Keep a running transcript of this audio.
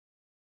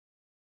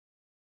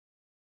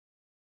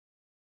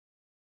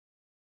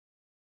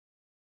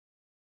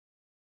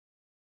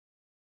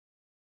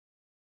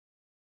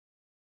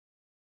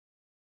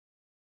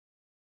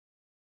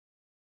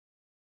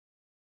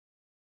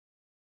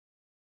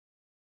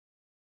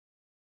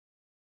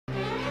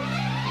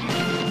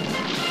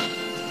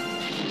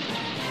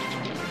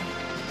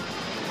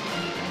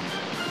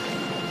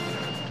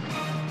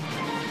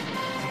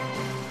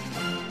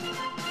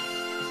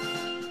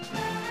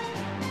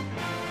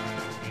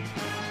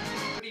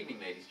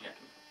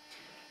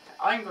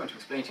I'm going to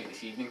explain to you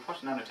this evening what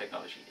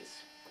nanotechnology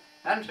is.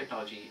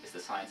 Nanotechnology is the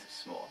science of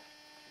small.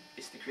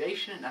 It's the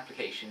creation and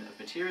application of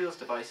materials,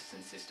 devices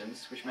and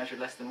systems which measure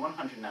less than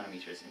 100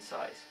 nanometers in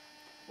size.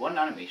 1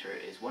 nanometer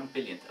is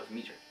 1/1000th of a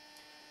meter.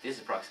 This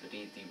is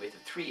approximately the width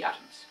of 3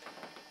 atoms.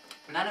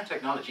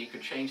 Nanotechnology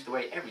could change the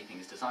way everything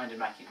is designed and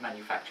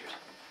manufactured,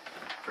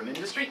 from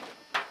industry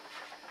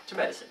to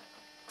medicine.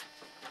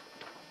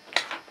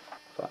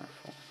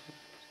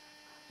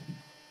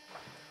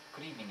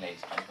 Good evening,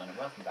 ladies and gentlemen, and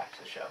welcome back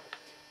to the show.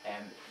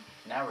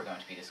 Now we're going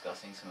to be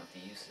discussing some of the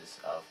uses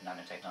of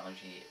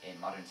nanotechnology in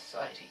modern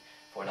society.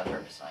 For that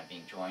purpose, I'm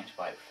being joined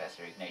by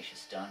Professor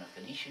Ignatius Dunn of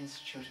the Laois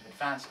Institute of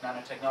Advanced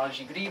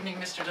Nanotechnology. Good evening,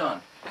 Mr.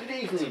 Dunn. Good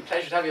evening. It's a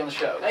pleasure to have you on the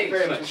show. Thank you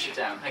very much. Sit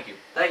down. Thank you.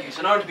 Thank you. It's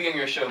an honour to be on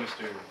your show,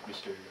 Mr.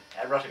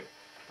 Ruttiger.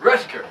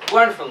 Ruttiger.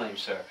 Wonderful name,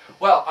 sir.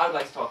 Well, I'd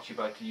like to talk to you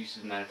about the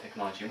uses of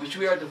nanotechnology, which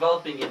we are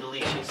developing in the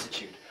Laois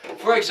Institute.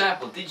 For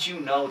example, did you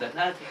know that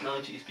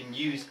nanotechnology has been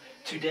used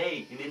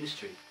today in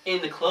industry,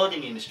 in the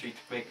clothing industry, to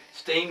make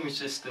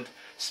stain-resistant,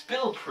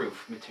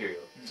 spill-proof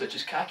material, such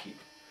as khaki?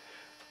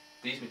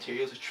 These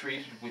materials are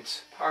treated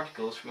with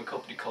particles from a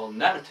company called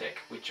Nanotech,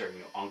 which are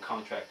on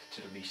contract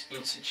to the Laois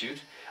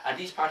Institute, and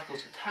these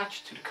particles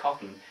attach to the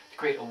cotton to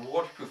create a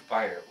waterproof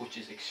barrier, which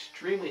is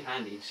extremely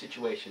handy in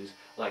situations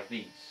like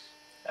these.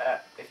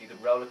 If you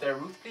could roll it there,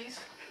 Ruth, please.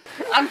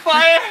 On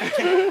fire!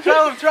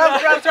 Throw!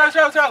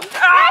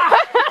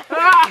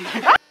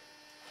 Ah!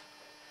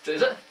 So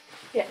is it?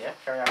 Yeah,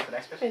 carry on to the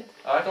next bit.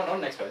 I don't know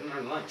the next bit, I didn't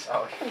learn the lines.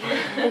 Oh,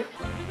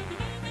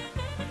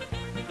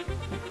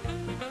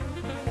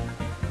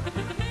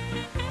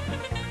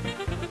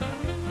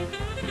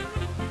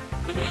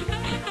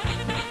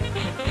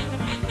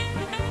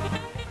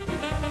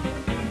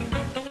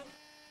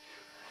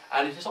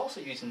 And it is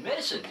also used in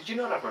medicine. Did you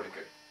know that,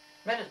 Ruttiger?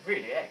 That is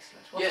really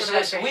excellent.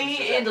 Yes,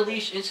 we in the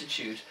Laois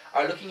Institute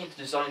are looking into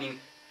designing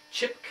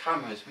chip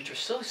cameras which are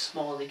so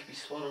small they can be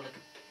swallowed like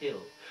a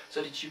pill,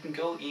 so that you can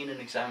go in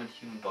and examine the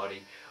human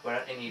body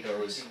without any of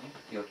those,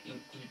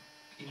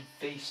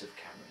 invasive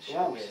cameras.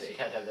 Oh, yes, you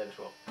can't have that at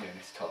all. Yeah,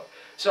 it's tough.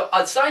 So,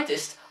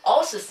 scientists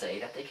also say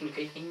that they can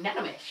create a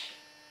nanomesh,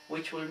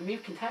 which will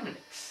remove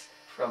contaminants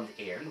from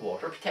the air and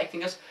water,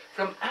 protecting us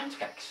from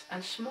anthrax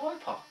and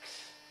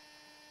smallpox.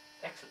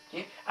 Excellent.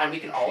 Yeah. And we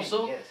can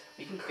also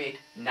we can create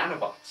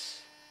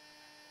nanobots.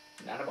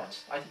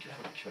 Nanobots. I think you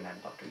have a picture of a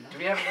nanobot, do you not? Do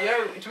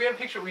we have a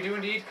picture? We do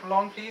indeed. Come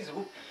along, please.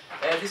 Ooh.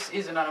 This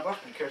is a nanobot.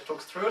 Would you care to talk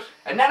us through it?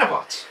 A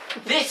nanobot.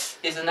 This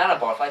is a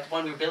nanobot, like the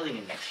one we're building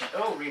in next.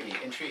 Oh, really?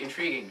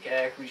 Intriguing.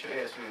 Can we show?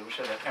 Yes, we will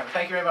show that camera.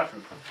 Thank you very much,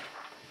 Ruth.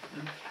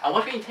 And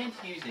what we intend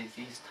to use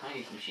these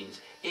tiny machines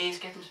is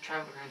get them to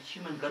travel around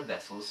human blood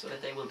vessels so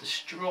that they will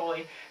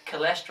destroy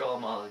cholesterol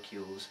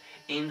molecules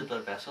in the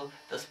blood vessel,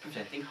 thus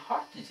preventing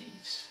heart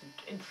disease.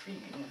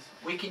 Intriguing, yes.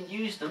 We can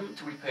use them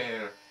to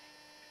repair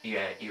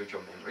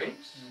eardrum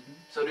membranes,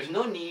 so there's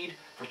no need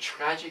for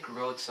tragic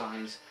road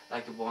signs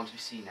like the ones we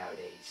see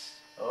nowadays.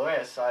 Oh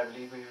yes, I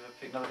believe we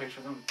have another picture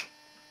of them.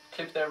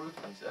 Clip there, Ruth,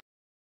 please.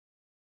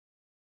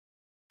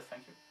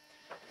 Thank you.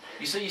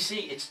 You see,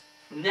 it's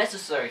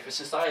necessary for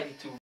society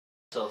to rid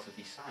themselves of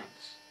these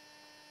signs.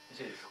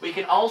 It is. We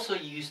can also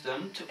use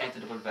them to enter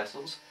the blood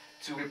vessels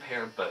to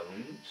repair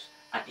bones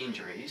and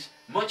injuries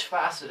much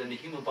faster than the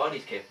human body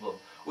is capable,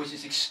 which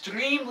is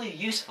extremely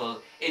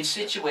useful in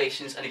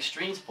situations and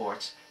extreme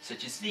sports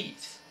such as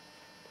these.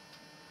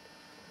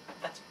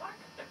 That's back.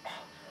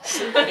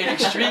 In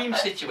extreme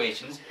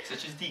situations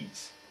such as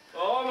these.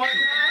 Oh my!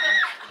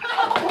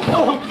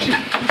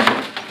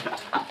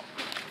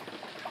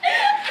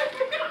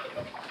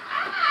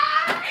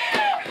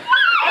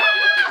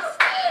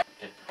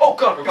 Oh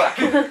God, we're back!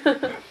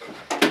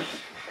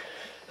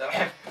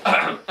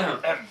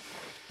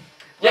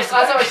 Yes,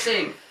 as I was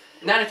saying,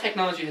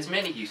 nanotechnology has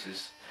many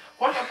uses.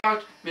 What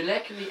about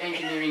molecularly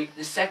engineering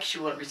the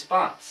sexual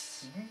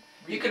response?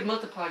 You could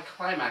multiply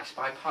climax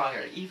by pi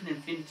or even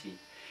infinity.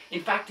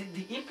 In fact,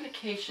 the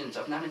implications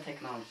of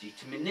nanotechnology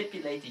to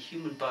manipulate the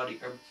human body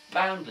are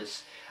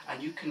boundless,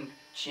 and you can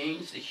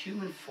change the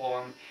human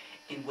form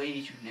in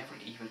ways you never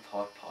even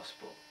thought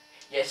possible.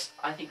 Yes,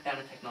 I think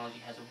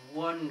nanotechnology has a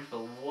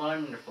wonderful,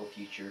 wonderful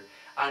future,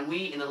 and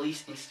we in the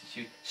Laois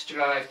Institute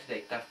strive to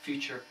make that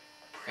future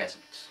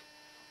present.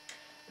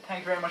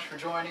 Thank you very much for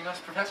joining us,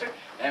 Professor,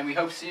 and we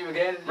hope to see you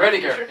again.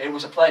 Ruttiger, it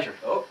was a pleasure.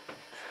 Oh.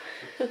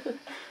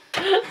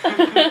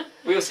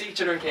 We will see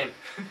each other again.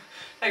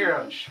 Thank you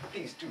very much.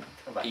 Please do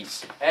come back.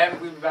 Peace.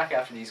 We'll be back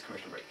after these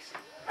commercial breaks.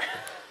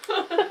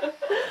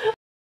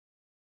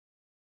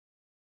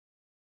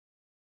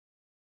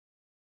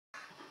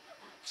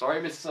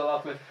 Sorry, Mrs.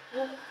 O'Loughlin.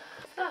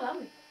 It's not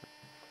lovely.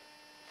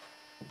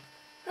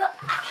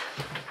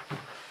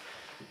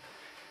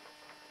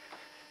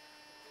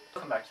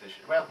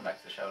 Welcome back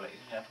to the show, ladies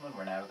and gentlemen.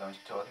 We're now going to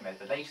be talking about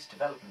the latest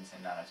developments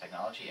in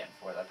nanotechnology, and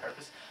for that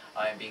purpose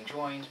I am being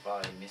joined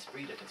by Miss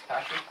Breda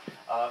Fitzpatrick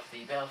of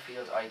the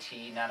Belfield IT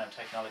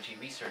Nanotechnology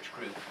Research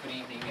Group. Good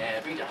evening,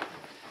 Breda.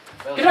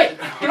 Well, Good night!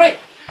 Good night!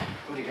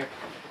 Good to hear.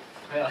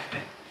 Well,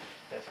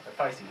 that's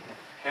pricey.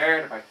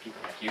 Heard about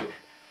people like you.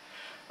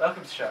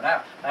 welcome to the show.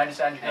 Now, I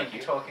understand you're going Thank to be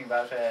you. talking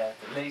about the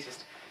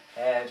latest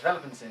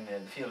developments in the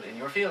field, in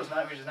your field,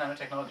 which is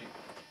nanotechnology.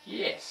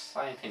 Yes,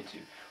 I intend to.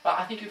 Well,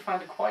 I think you'll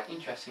find it quite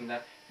interesting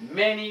that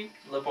many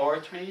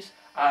laboratories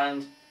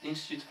and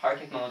institutes of higher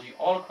technology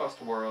all across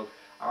the world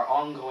are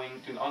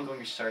doing ongoing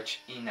research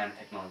in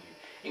nanotechnology,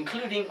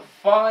 including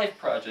 5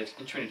 projects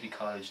in Trinity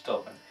College,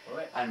 Dublin,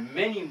 Right. and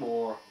many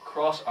more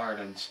across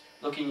Ireland,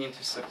 looking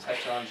into such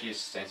technology as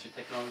sensor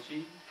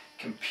technology,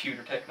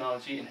 computer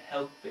technology, and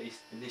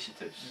health-based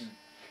initiatives.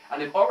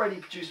 And they've already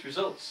produced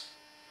results.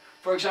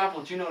 For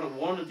example, do you know that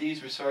one of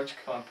these research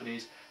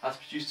companies has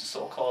produced the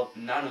so-called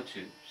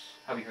nanotubes?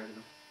 Have you heard of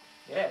them?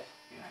 Yes.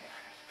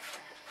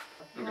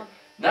 Okay.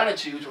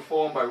 Nanotubes were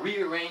formed by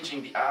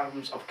rearranging the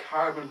atoms of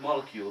carbon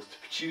molecules to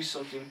produce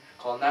something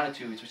called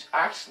nanotubes, which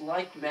acts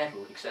like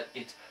metal, except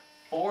it's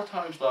 4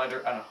 times lighter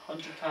and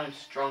 100 times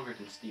stronger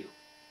than steel.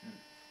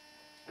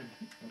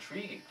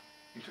 Intriguing.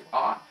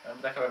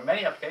 That There are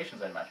many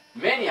applications, I imagine.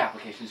 many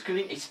applications,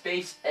 including a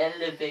space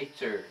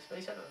elevator.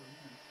 Space elevator.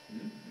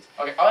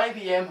 Okay,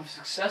 IBM have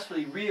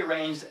successfully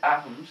rearranged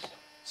atoms,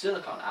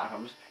 silicon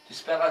atoms, to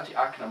spell out the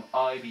acronym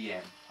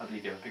IBM. I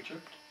believe you have a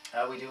picture.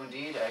 We do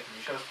indeed. Can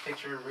you show us the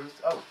picture,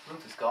 Ruth? Oh,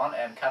 Ruth is gone.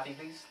 Kathy,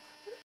 please.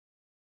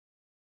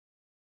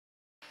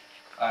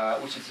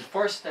 Which is the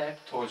first step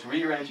towards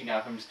rearranging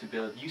atoms to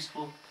build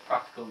useful,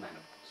 practical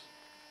nanobots.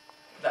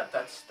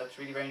 That's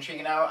really very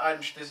intriguing. Now,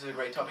 this is a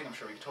great topic. I'm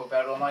sure we could talk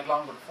about it all night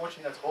long, but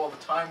unfortunately, that's all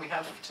the time we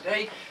have for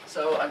today.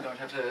 So I'm going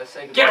to have to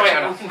say goodbye. Get away, to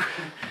Anna!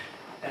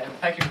 you.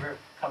 Thank you for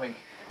coming.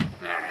 Thank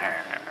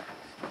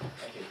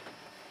you.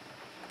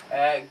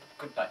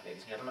 Good night,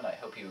 ladies and gentlemen. I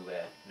hope you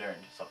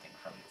learned something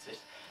from this.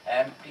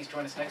 Please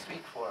join us next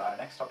week for our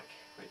next topic,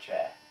 which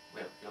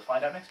you'll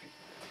find out next week.